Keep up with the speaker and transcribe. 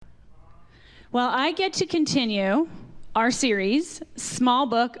Well, I get to continue our series, Small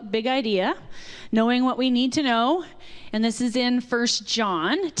Book, Big Idea, knowing what we need to know. And this is in 1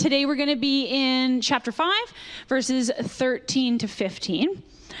 John. Today we're going to be in chapter 5, verses 13 to 15.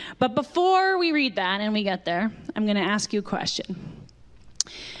 But before we read that and we get there, I'm going to ask you a question.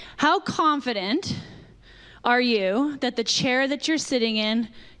 How confident are you that the chair that you're sitting in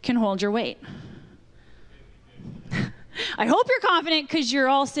can hold your weight? I hope you're confident because you're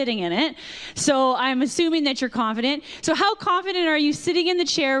all sitting in it. So I'm assuming that you're confident. So how confident are you sitting in the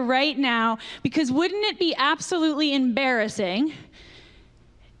chair right now? Because wouldn't it be absolutely embarrassing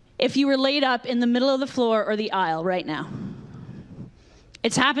if you were laid up in the middle of the floor or the aisle right now?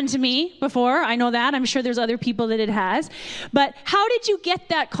 It's happened to me before. I know that. I'm sure there's other people that it has. But how did you get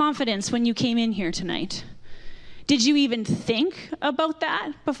that confidence when you came in here tonight? Did you even think about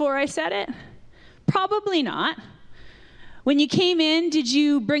that before I said it? Probably not. When you came in, did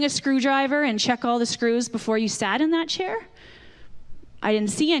you bring a screwdriver and check all the screws before you sat in that chair? I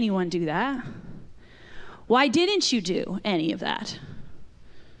didn't see anyone do that. Why didn't you do any of that?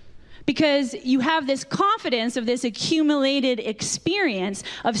 Because you have this confidence of this accumulated experience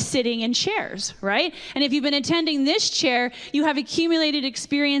of sitting in chairs, right? And if you've been attending this chair, you have accumulated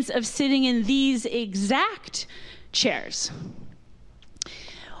experience of sitting in these exact chairs.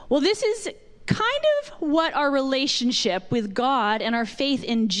 Well, this is kind of what our relationship with God and our faith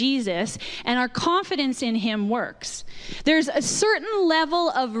in Jesus and our confidence in him works. There's a certain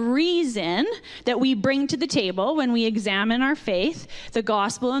level of reason that we bring to the table when we examine our faith, the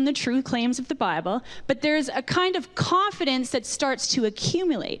gospel and the true claims of the Bible, but there's a kind of confidence that starts to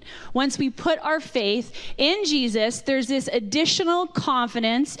accumulate. Once we put our faith in Jesus, there's this additional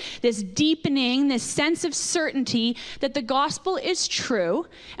confidence, this deepening, this sense of certainty that the gospel is true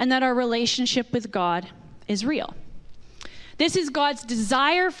and that our relationship with God is real. This is God's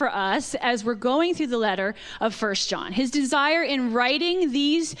desire for us as we're going through the letter of 1 John. His desire in writing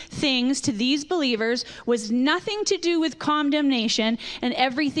these things to these believers was nothing to do with condemnation and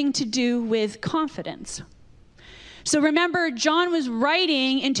everything to do with confidence. So remember, John was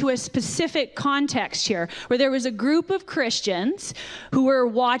writing into a specific context here, where there was a group of Christians who were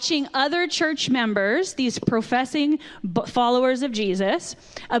watching other church members, these professing followers of Jesus,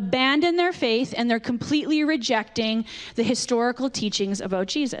 abandon their faith, and they're completely rejecting the historical teachings about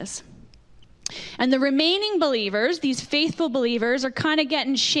Jesus. And the remaining believers, these faithful believers, are kind of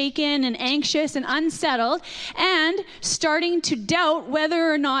getting shaken and anxious and unsettled and starting to doubt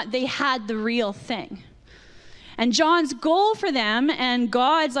whether or not they had the real thing. And John's goal for them, and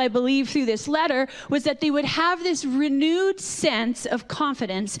God's, I believe, through this letter, was that they would have this renewed sense of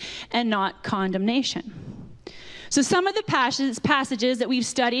confidence and not condemnation. So some of the passages that we've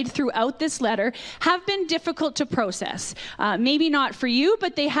studied throughout this letter have been difficult to process. Maybe not for you,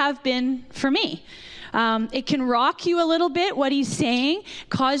 but they have been for me. It can rock you a little bit, what he's saying,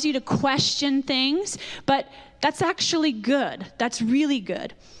 cause you to question things, but that's actually good. That's really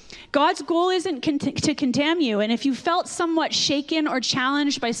good. God's goal isn't to condemn you. And if you felt somewhat shaken or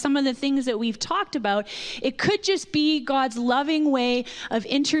challenged by some of the things that we've talked about, it could just be God's loving way of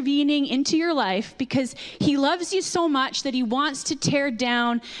intervening into your life because he loves you so much that he wants to tear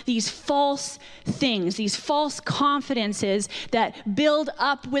down these false things, these false confidences that build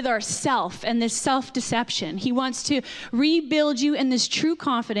up with ourself and this self-deception. He wants to rebuild you in this true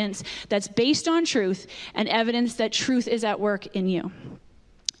confidence that's based on truth and evidence that truth is at work in you.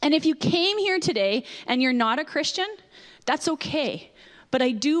 And if you came here today and you're not a Christian, that's okay. But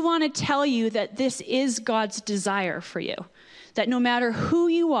I do want to tell you that this is God's desire for you. That no matter who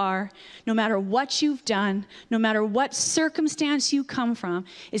you are, no matter what you've done, no matter what circumstance you come from,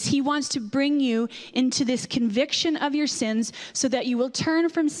 is he wants to bring you into this conviction of your sins so that you will turn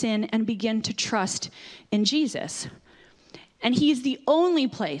from sin and begin to trust in Jesus. And he is the only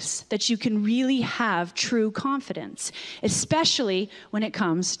place that you can really have true confidence, especially when it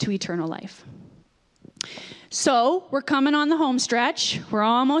comes to eternal life. So we're coming on the home stretch. We're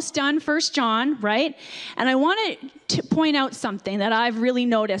almost done 1 John, right? And I want to point out something that I've really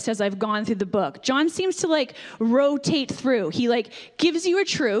noticed as I've gone through the book. John seems to rotate through. He gives you a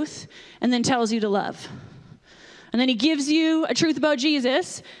truth and then tells you to love. And then he gives you a truth about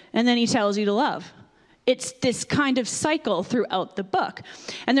Jesus and then he tells you to love. It's this kind of cycle throughout the book.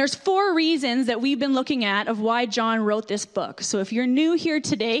 And there's 4 reasons that we've been looking at of why John wrote this book. So if you're new here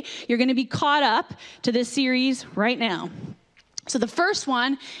today, you're going to be caught up to this series right now. So the first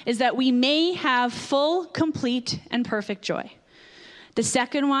one is that we may have full, complete, and perfect joy. The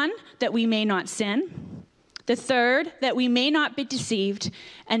second one, that we may not sin. The third, that we may not be deceived.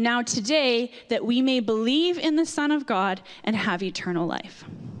 And now today, that we may believe in the Son of God and have eternal life.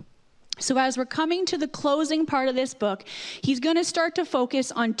 So as we're coming to the closing part of this book, he's going to start to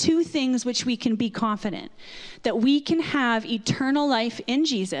focus on two things which we can be confident, that we can have eternal life in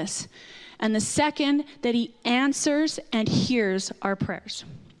Jesus, and the second, that he answers and hears our prayers.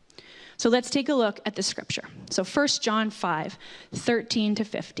 So let's take a look at the scripture. So 1 John 5, 13 to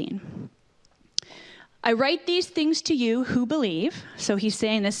 15. I write these things to you who believe. So he's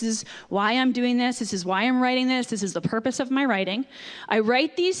saying, this is why I'm doing this. This is why I'm writing this. This is the purpose of my writing. I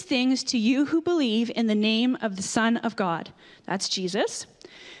write these things to you who believe in the name of the Son of God. That's Jesus.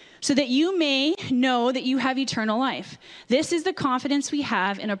 So that you may know that you have eternal life. This is the confidence we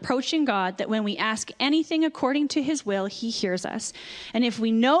have in approaching God, that when we ask anything according to his will, he hears us. And if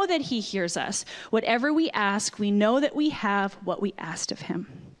we know that he hears us, whatever we ask, we know that we have what we asked of him.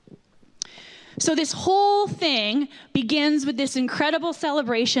 So this whole thing begins with this incredible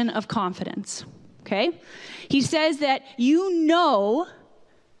celebration of confidence, okay? He says that you know,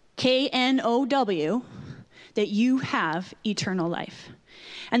 K-N-O-W, that you have eternal life.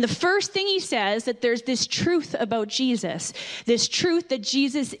 And the first thing he says, that there's this truth about Jesus, this truth that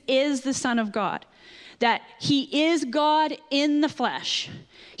Jesus is the Son of God, that he is God in the flesh.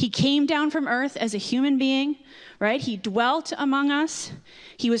 He came down from earth as a human being, right? He dwelt among us.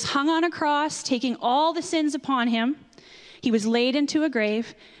 He was hung on a cross, taking all the sins upon him. He was laid into a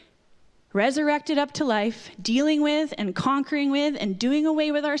grave, resurrected up to life, dealing with and conquering with and doing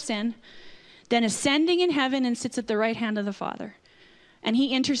away with our sin, then ascending in heaven and sits at the right hand of the Father. And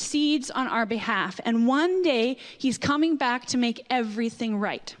he intercedes on our behalf. And one day he's coming back to make everything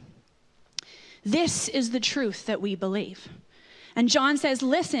right. This is the truth that we believe. And John says,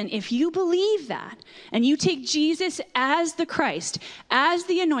 listen, if you believe that, and you take Jesus as the Christ, as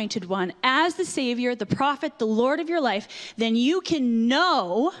the anointed one, as the Savior, the prophet, the Lord of your life, then you can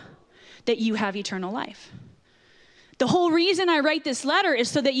know that you have eternal life. The whole reason I write this letter is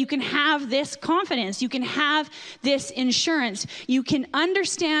so that you can have this confidence. You can have this insurance. You can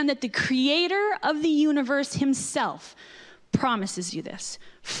understand that the creator of the universe himself promises you this.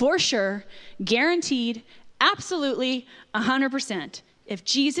 For sure, guaranteed, absolutely, 100%. If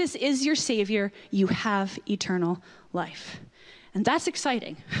Jesus is your Savior, you have eternal life. And that's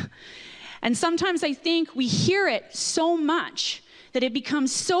exciting. And sometimes I think we hear it so much that it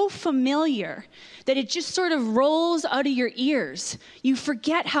becomes so familiar that it just sort of rolls out of your ears. You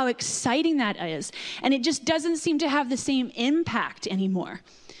forget how exciting that is. And it just doesn't seem to have the same impact anymore.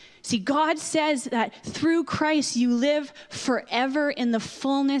 See, God says that through Christ you live forever in the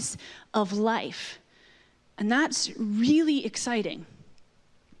fullness of life. And that's really exciting.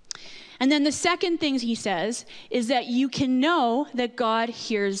 And then the second thing he says is that you can know that God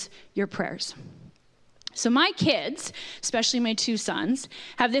hears your prayers. So my kids, especially my two sons,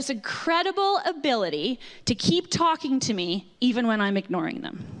 have this incredible ability to keep talking to me even when I'm ignoring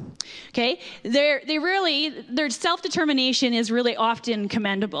them. Okay? Their self-determination is really often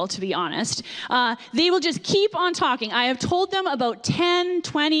commendable, to be honest. They will just keep on talking. I have told them about 10,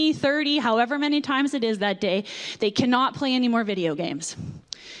 20, 30, however many times it is that day, they cannot play any more video games.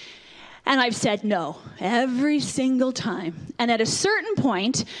 And I've said no every single time. And at a certain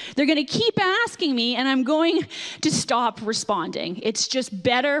point, they're going to keep asking me, and I'm going to stop responding. It's just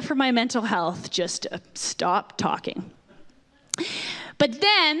better for my mental health just to stop talking. But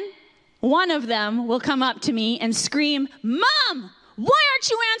then one of them will come up to me and scream, "Mom, why aren't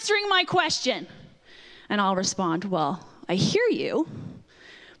you answering my question?" And I'll respond, "Well, I hear you.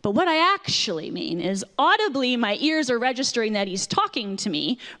 But what I actually mean is audibly my ears are registering that he's talking to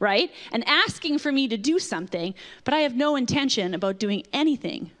me, right? And asking for me to do something, but I have no intention about doing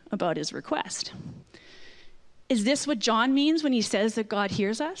anything about his request." Is this what John means when he says that God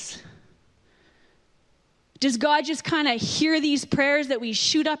hears us? Does God just kind of hear these prayers that we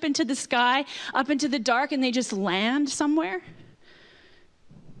shoot up into the sky, up into the dark, and they just land somewhere?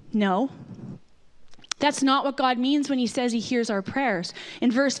 No. That's not what God means when he says he hears our prayers. In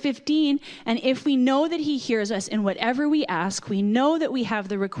verse 15, and if we know that he hears us in whatever we ask, we know that we have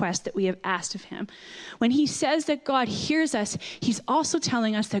the request that we have asked of him. When he says that God hears us, he's also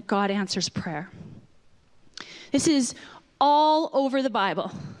telling us that God answers prayer. This is all over the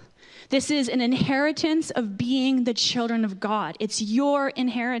Bible. This is an inheritance of being the children of God. It's your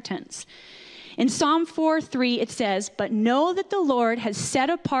inheritance. In Psalm 4:3, it says, "But know that the Lord has set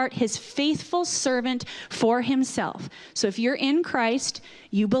apart his faithful servant for himself." So if you're in Christ,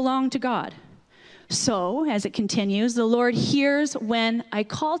 you belong to God. So, as it continues, the Lord hears when I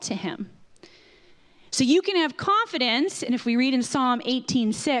call to him. So you can have confidence, and if we read in Psalm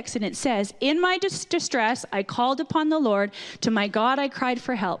 18:6, and it says, "In my distress I called upon the Lord. To my God I cried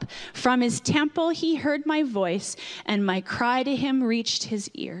for help. From his temple he heard my voice, and my cry to him reached his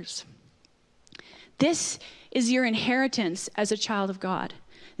ears." This is your inheritance as a child of God.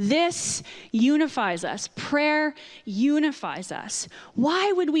 This unifies us. Prayer unifies us.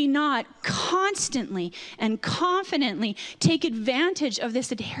 Why would we not constantly and confidently take advantage of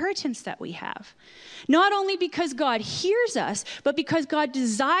this inheritance that we have? Not only because God hears us, but because God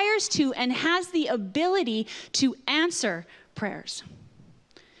desires to and has the ability to answer prayers.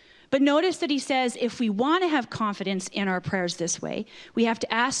 But notice that he says if we want to have confidence in our prayers this way, we have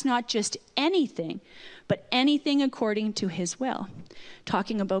to ask not just anything, but anything according to his will.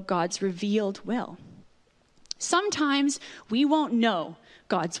 Talking about God's revealed will. Sometimes we won't know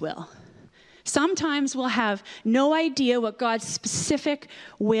God's will. Sometimes we'll have no idea what God's specific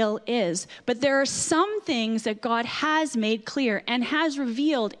will is. But there are some things that God has made clear and has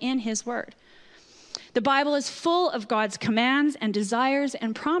revealed in his word. The Bible is full of God's commands and desires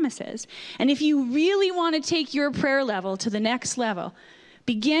and promises. And if you really want to take your prayer level to the next level,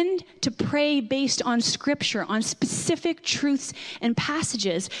 begin to pray based on scripture, on specific truths and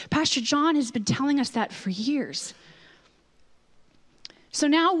passages. Pastor John has been telling us that for years. So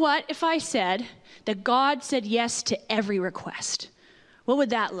now what if I said that God said yes to every request? What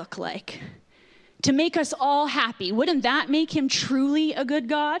would that look like? To make us all happy, wouldn't that make him truly a good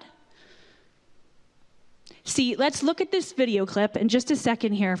God? See, let's look at this video clip in just a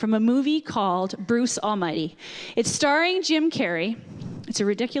second here from a movie called Bruce Almighty. It's starring Jim Carrey. It's a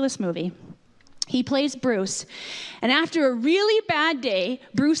ridiculous movie. He plays Bruce. And after a really bad day,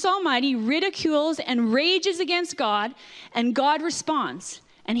 Bruce Almighty ridicules and rages against God, and God responds.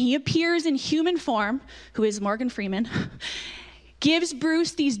 And he appears in human form, who is Morgan Freeman, gives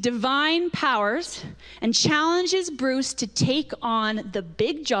Bruce these divine powers and challenges Bruce to take on the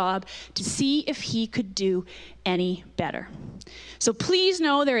big job to see if he could do any better. So please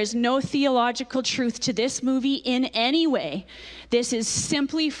know there is no theological truth to this movie in any way. This is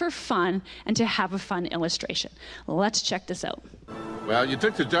simply for fun and to have a fun illustration. Let's check this out. Well, you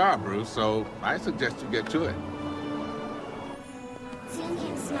took the job, Bruce, so I suggest you get to it. Seeing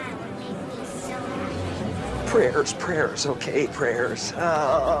him smile would make me so happy. Prayers, okay, prayers.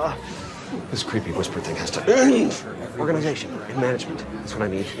 This creepy whisper thing has to end. Organization and management. That's what I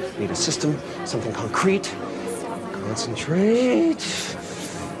need. I need a system, something concrete. Concentrate.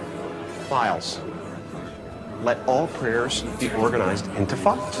 Files. Let all prayers be organized into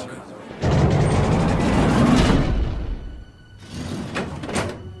files.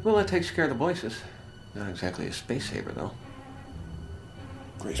 Well, that takes care of the voices. Not exactly a space saver, though.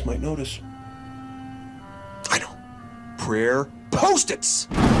 Grace might notice. I know. Prayer Post-its!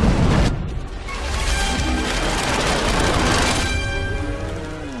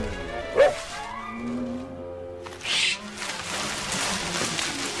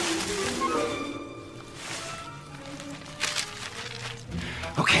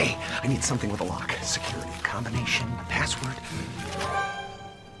 Okay, I need something with a lock. Security, combination, password.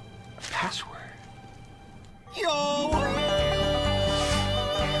 A password?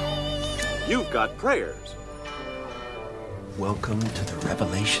 You've got prayers. Welcome to the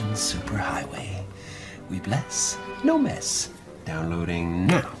Revelation Superhighway. We bless, no mess. Downloading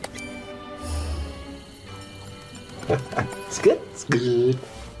now. It's good. It's good.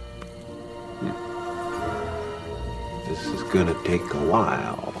 This is gonna take a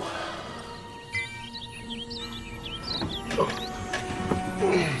while.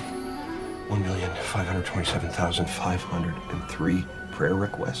 $1,527,503 prayer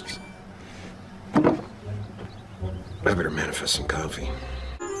requests. I better manifest some coffee.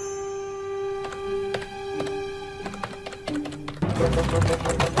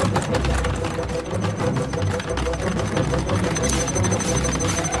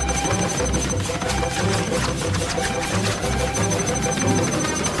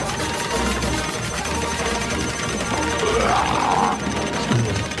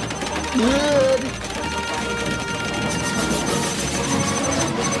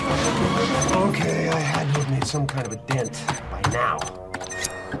 Okay, I had to have made some kind of a dent by now.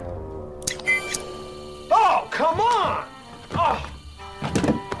 Oh, come on! Oh!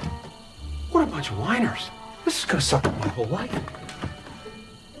 What a bunch of whiners. This is gonna suck up my whole life.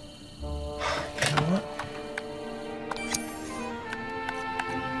 You know what?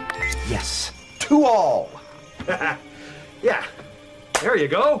 Yes, to all! Yeah, there you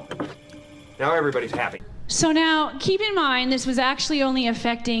go. Now everybody's happy. So now, keep in mind, this was actually only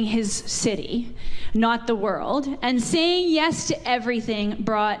affecting his city, not the world. And saying yes to everything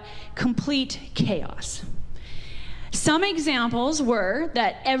brought complete chaos. Some examples were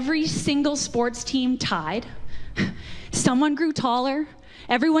that every single sports team tied, someone grew taller,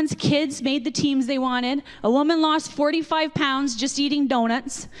 everyone's kids made the teams they wanted, a woman lost 45 pounds just eating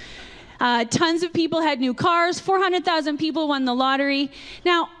donuts, Tons of people had new cars. 400,000 people won the lottery.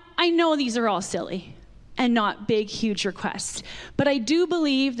 Now, I know these are all silly and not big, huge requests, but I do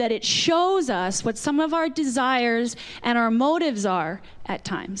believe that it shows us what some of our desires and our motives are at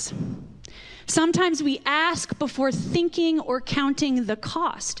times. Sometimes we ask before thinking or counting the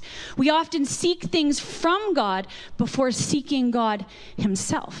cost. We often seek things from God before seeking God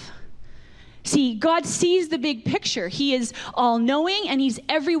himself. See, God sees the big picture. He is all-knowing and he's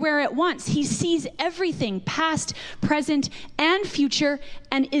everywhere at once. He sees everything, past, present, and future,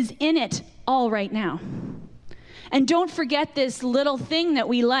 and is in it all right now. And don't forget this little thing that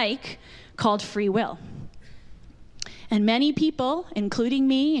we like called free will. And many people, including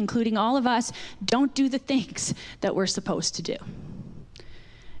me, including all of us, don't do the things that we're supposed to do.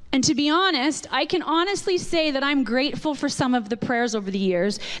 And to be honest, I can honestly say that I'm grateful for some of the prayers over the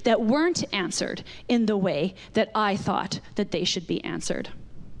years that weren't answered in the way that I thought that they should be answered.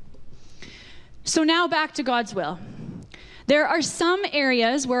 So now back to God's will. There are some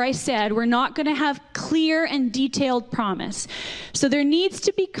areas where I said we're not going to have clear and detailed promise. So there needs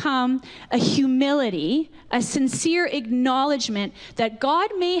to become a humility, a sincere acknowledgement that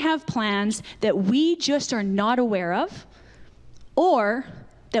God may have plans that we just are not aware of, or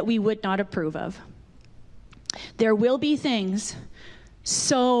that we would not approve of. There will be things,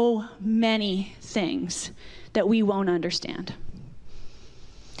 so many things, that we won't understand.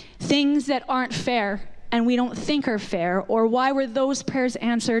 Things that aren't fair and we don't think are fair, or why were those prayers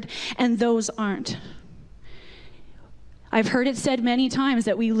answered and those aren't? I've heard it said many times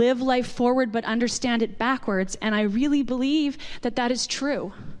that we live life forward but understand it backwards, and I really believe that that is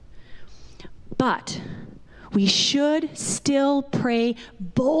true. But we should still pray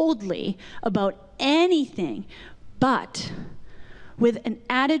boldly about anything, but with an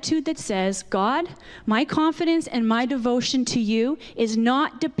attitude that says, God, my confidence and my devotion to you is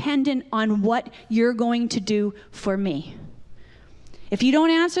not dependent on what you're going to do for me. If you don't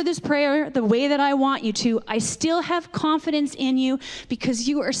answer this prayer the way that I want you to, I still have confidence in you because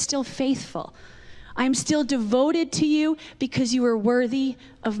you are still faithful. I'm still devoted to you because you are worthy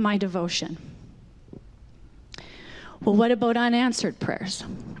of my devotion. Well, what about unanswered prayers?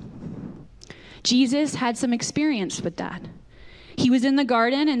 Jesus had some experience with that. He was in the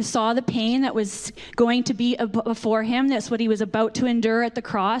garden and saw the pain that was going to be before him. That's what he was about to endure at the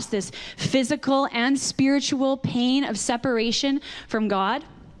cross, this physical and spiritual pain of separation from God.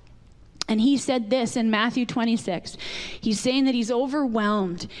 And he said this in Matthew 26. He's saying that he's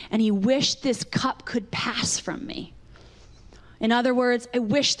overwhelmed and he wished this cup could pass from me. In other words, I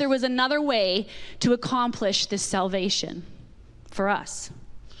wish there was another way to accomplish this salvation for us.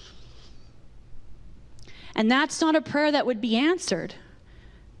 And that's not a prayer that would be answered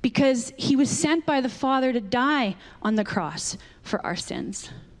because he was sent by the Father to die on the cross for our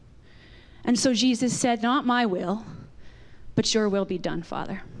sins. And so Jesus said, not my will, but your will be done,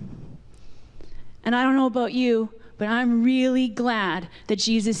 Father. And I don't know about you, but I'm really glad that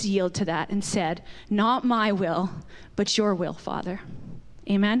Jesus yielded to that and said, not my will, but your will, Father.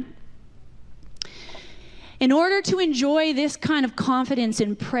 Amen? In order to enjoy this kind of confidence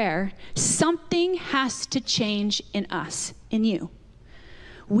in prayer, something has to change in us, in you.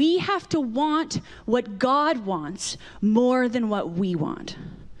 We have to want what God wants more than what we want.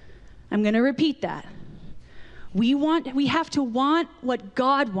 I'm going to repeat that. We have to want what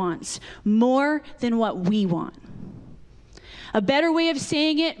God wants more than what we want. A better way of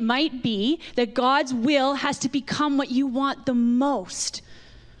saying it might be that God's will has to become what you want the most,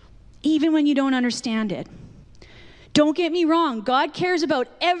 even when you don't understand it. Don't get me wrong, God cares about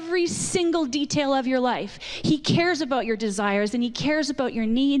every single detail of your life. He cares about your desires and he cares about your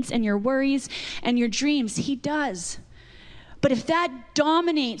needs and your worries and your dreams. He does. But if that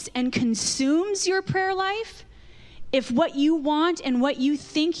dominates and consumes your prayer life, if what you want and what you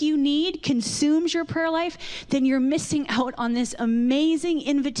think you need consumes your prayer life, then you're missing out on this amazing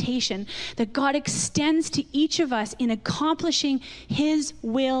invitation that God extends to each of us in accomplishing his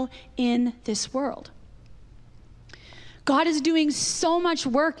will in this world. God is doing so much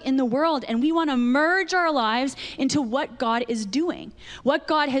work in the world, and we want to merge our lives into what God is doing, what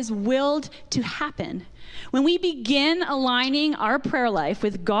God has willed to happen. When we begin aligning our prayer life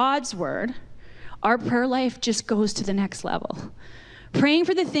with God's word, our prayer life just goes to the next level. Praying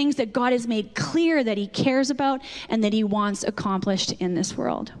for the things that God has made clear that he cares about and that he wants accomplished in this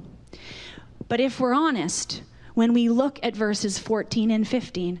world. But if we're honest, when we look at verses 14 and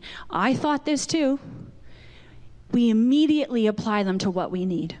 15, I thought this too. We immediately apply them to what we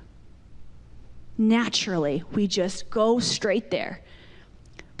need. Naturally, we just go straight there.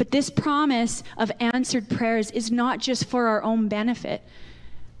 But this promise of answered prayers is not just for our own benefit.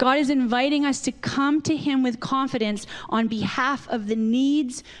 God is inviting us to come to him with confidence on behalf of the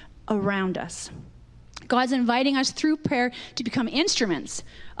needs around us. God's inviting us through prayer to become instruments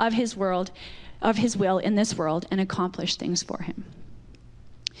of his will in this world and accomplish things for him.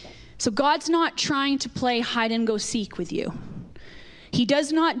 So God's not trying to play hide and go seek with you. He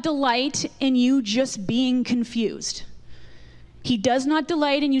does not delight in you just being confused. He does not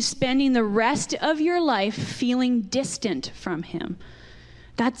delight in you spending the rest of your life feeling distant from him.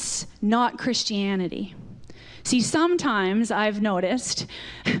 That's not Christianity. See, sometimes I've noticed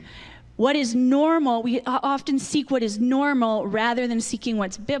what is normal, we often seek what is normal rather than seeking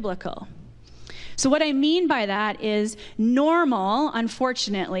what's biblical. So what I mean by that is normal,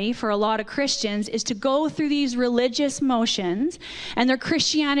 unfortunately, for a lot of Christians is to go through these religious motions, and their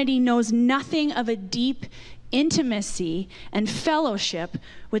Christianity knows nothing of a deep intimacy and fellowship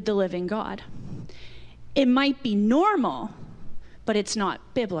with the living God. It might be normal, but it's not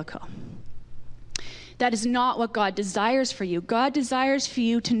biblical. That is not what God desires for you. God desires for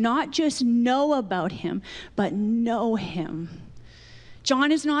you to not just know about him, but know him.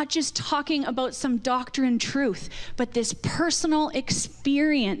 John is not just talking about some doctrine truth, but this personal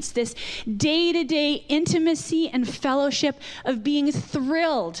experience, this day-to-day intimacy and fellowship of being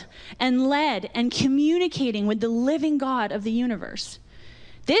thrilled and led and communicating with the living God of the universe.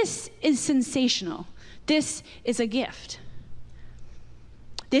 This is sensational. This is a gift.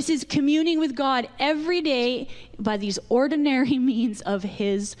 This is communing with God every day by these ordinary means of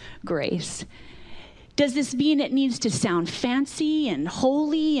his grace. Does this mean it needs to sound fancy and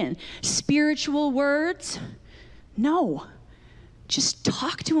holy and spiritual words? No. Just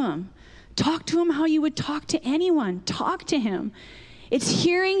talk to him. Talk to him how you would talk to anyone. Talk to him. It's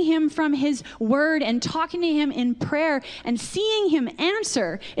hearing him from his word and talking to him in prayer and seeing him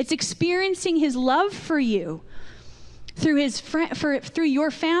answer. It's experiencing his love for you. Through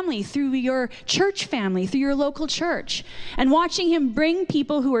your family, through your church family, through your local church, and watching him bring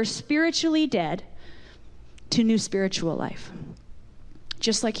people who are spiritually dead to new spiritual life,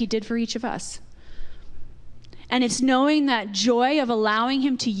 just like he did for each of us. And it's knowing that joy of allowing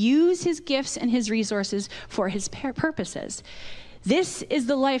him to use his gifts and his resources for his purposes. This is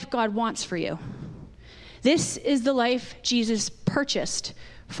the life God wants for you. This is the life Jesus purchased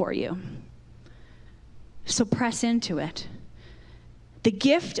for you. So press into it. The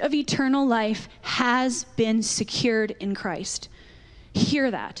gift of eternal life has been secured in Christ. Hear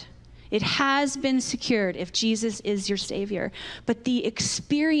that. It has been secured if Jesus is your Savior. But the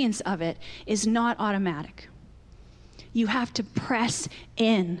experience of it is not automatic. You have to press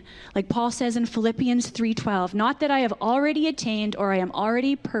in. Like Paul says in Philippians 3:12, not that I have already attained or I am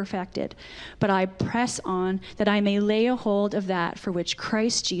already perfected, but I press on that I may lay a hold of that for which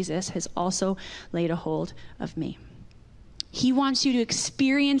Christ Jesus has also laid a hold of me. He wants you to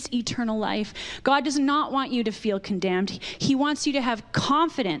experience eternal life. God does not want you to feel condemned. He wants you to have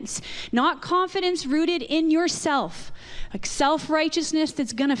confidence, not confidence rooted in yourself, like self-righteousness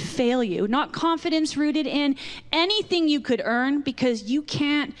that's going to fail you, not confidence rooted in anything you could earn because you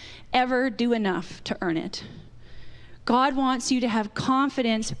can't ever do enough to earn it. God wants you to have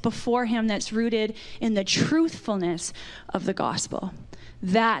confidence before him that's rooted in the truthfulness of the gospel.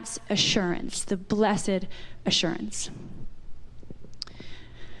 That's assurance, the blessed assurance.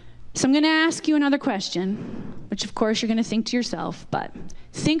 So I'm going to ask you another question, which of course you're going to think to yourself, but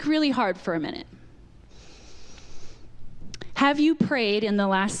think really hard for a minute. Have you prayed in the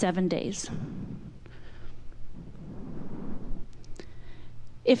last 7 days?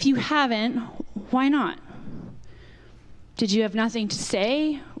 If you haven't, why not? Did you have nothing to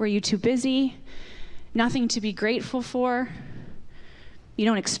say? Were you too busy? Nothing to be grateful for? You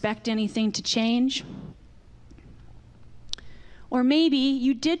don't expect anything to change? Or maybe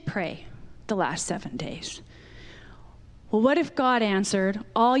you did pray the last 7 days. Well, what if God answered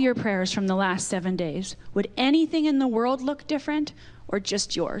all your prayers from the last 7 days? Would anything in the world look different or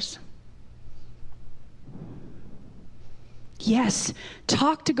just yours? Yes,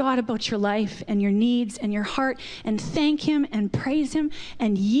 talk to God about your life and your needs and your heart and thank him and praise him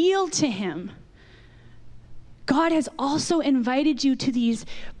and yield to him. God has also invited you to these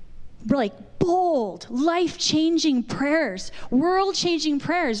bold, life-changing prayers, world-changing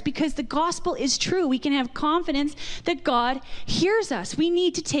prayers, because the gospel is true. We can have confidence that God hears us. We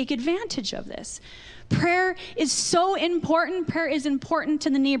need to take advantage of this. Prayer is so important. Prayer is important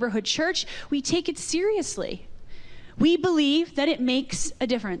to the neighborhood church. We take it seriously. We believe that it makes a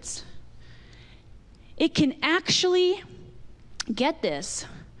difference. It can actually, get this,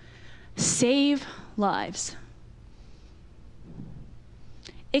 save lives.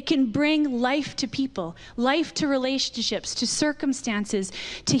 It can bring life to people, life to relationships, to circumstances,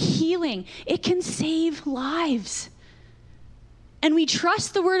 to healing. It can save lives. And we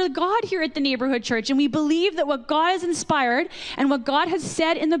trust the word of God here at the Neighborhood Church, and we believe that what God has inspired and what God has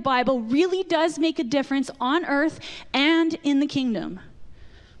said in the Bible really does make a difference on earth and in the kingdom.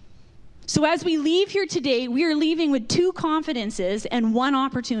 So as we leave here today, we are leaving with 2 confidences and 1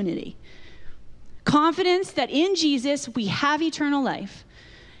 opportunity. Confidence that in Jesus we have eternal life.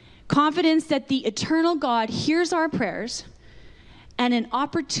 Confidence that the eternal God hears our prayers, and an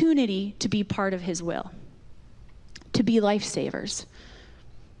opportunity to be part of his will, to be lifesavers,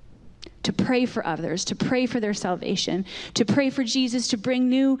 to pray for others, to pray for their salvation, to pray for Jesus to bring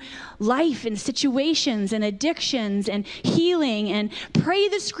new life in situations and addictions and healing, and pray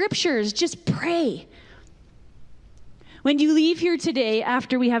the scriptures. Just pray. When you leave here today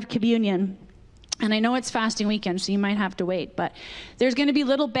after we have communion, and I know it's fasting weekend, so you might have to wait, but there's going to be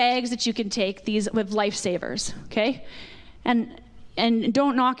little bags that you can take, these with lifesavers, okay? And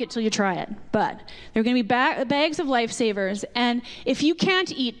don't knock it till you try it, but they're going to be bags of lifesavers, and if you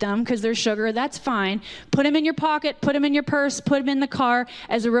can't eat them because they're sugar, that's fine. Put them in your pocket, put them in your purse, put them in the car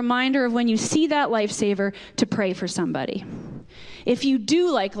as a reminder of when you see that lifesaver to pray for somebody. If you do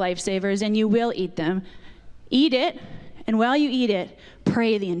like lifesavers and you will eat them, eat it, and while you eat it,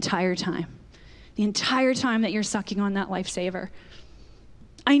 pray the entire time that you're sucking on that lifesaver.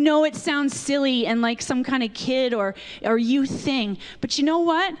 I know it sounds silly and like some kind of kid or youth thing, but you know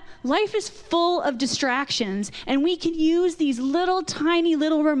what? Life is full of distractions, and we can use these little tiny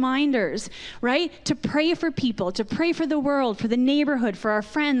little reminders, right? To pray for people, to pray for the world, for the neighborhood, for our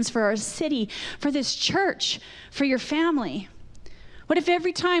friends, for our city, for this church, for your family. What if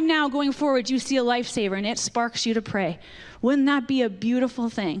every time now going forward you see a lifesaver and it sparks you to pray? Wouldn't that be a beautiful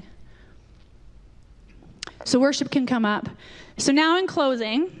thing? So worship can come up. So now in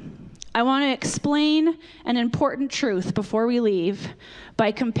closing, I want to explain an important truth before we leave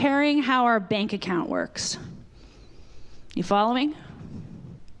by comparing how our bank account works. You following?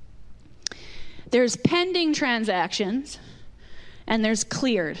 There's pending transactions and there's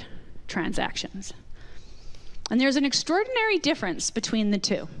cleared transactions. And there's an extraordinary difference between the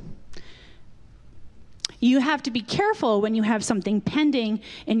two. You have to be careful when you have something pending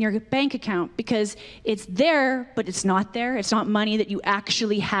in your bank account because it's there, but it's not there. It's not money that you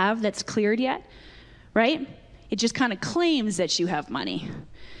actually have that's cleared yet, right? It just kind of claims that you have money.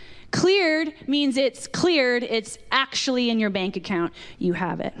 Cleared means it's cleared. It's actually in your bank account. You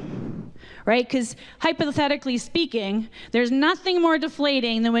have it, right? Because hypothetically speaking, there's nothing more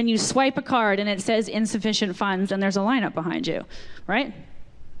deflating than when you swipe a card and it says insufficient funds and there's a lineup behind you, right?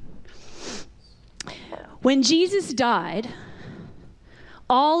 When Jesus died,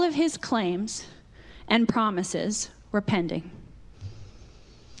 all of his claims and promises were pending.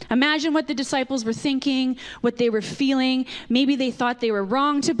 Imagine what the disciples were thinking, what they were feeling. Maybe they thought they were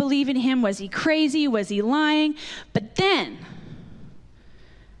wrong to believe in him. Was he crazy? Was he lying? But then,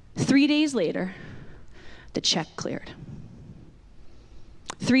 3 days later, the check cleared.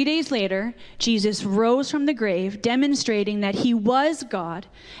 3 days later, Jesus rose from the grave, demonstrating that he was God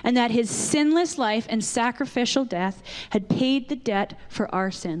and that his sinless life and sacrificial death had paid the debt for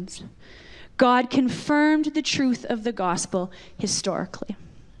our sins. God confirmed the truth of the gospel historically.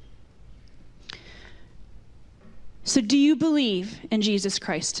 So do you believe in Jesus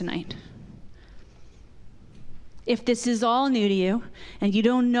Christ tonight? If this is all new to you and you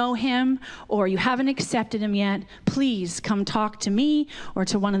don't know him or you haven't accepted him yet, please come talk to me or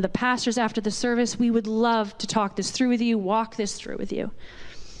to one of the pastors after the service. We would love to talk this through with you, walk this through with you.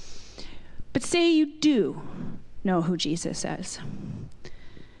 But say you do know who Jesus is.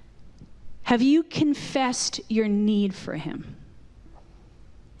 Have you confessed your need for him?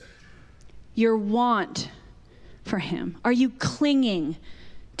 Your want for him? Are you clinging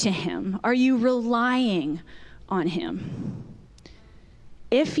to him? Are you relying on him?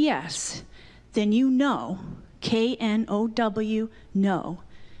 If yes, then you know, K-N-O-W, know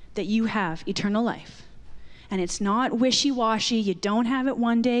that you have eternal life. And it's not wishy-washy. You don't have it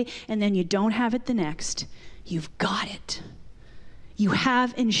one day and then you don't have it the next. You've got it. You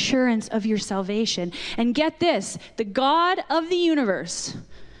have insurance of your salvation. And get this, the God of the universe,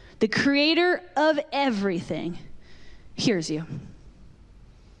 the creator of everything, hears you.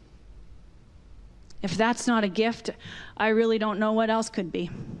 If that's not a gift, I really don't know what else could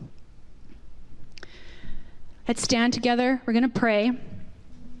be. Let's stand together. We're going to pray.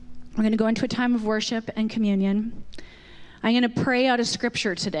 We're going to go into a time of worship and communion. I'm going to pray out of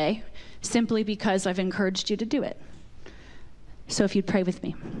scripture today, simply because I've encouraged you to do it. So if you'd pray with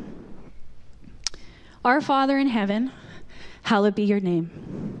me. Our Father in heaven, Hallowed be your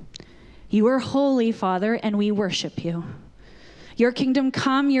name. You are holy, Father, and we worship you. Your kingdom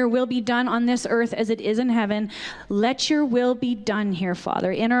come, your will be done on this earth as it is in heaven. Let your will be done here,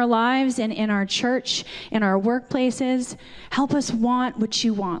 Father, in our lives and in our church, in our workplaces. Help us want what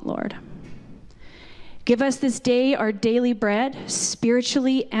you want, Lord. Give us this day our daily bread,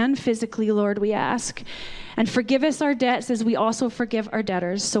 spiritually and physically, Lord, we ask. And forgive us our debts as we also forgive our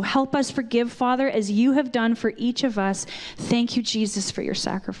debtors. So help us forgive, Father, as you have done for each of us. Thank you, Jesus, for your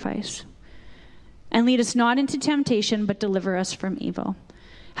sacrifice. And lead us not into temptation, but deliver us from evil.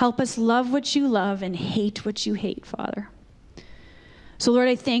 Help us love what you love and hate what you hate, Father. So, Lord,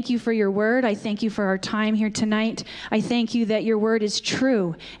 I thank you for your word. I thank you for our time here tonight. I thank you that your word is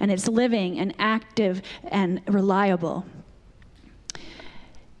true and it's living and active and reliable.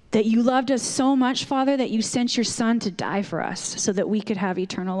 That you loved us so much, Father, that you sent your Son to die for us so that we could have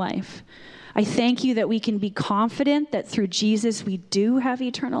eternal life. I thank you that we can be confident that through Jesus we do have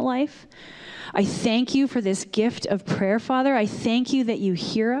eternal life. I thank you for this gift of prayer, Father. I thank you that you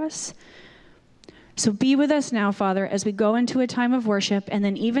hear us. So be with us now, Father, as we go into a time of worship, and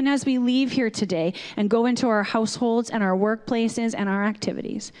then even as we leave here today and go into our households and our workplaces and our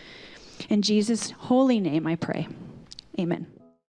activities. In Jesus' holy name I pray. Amen.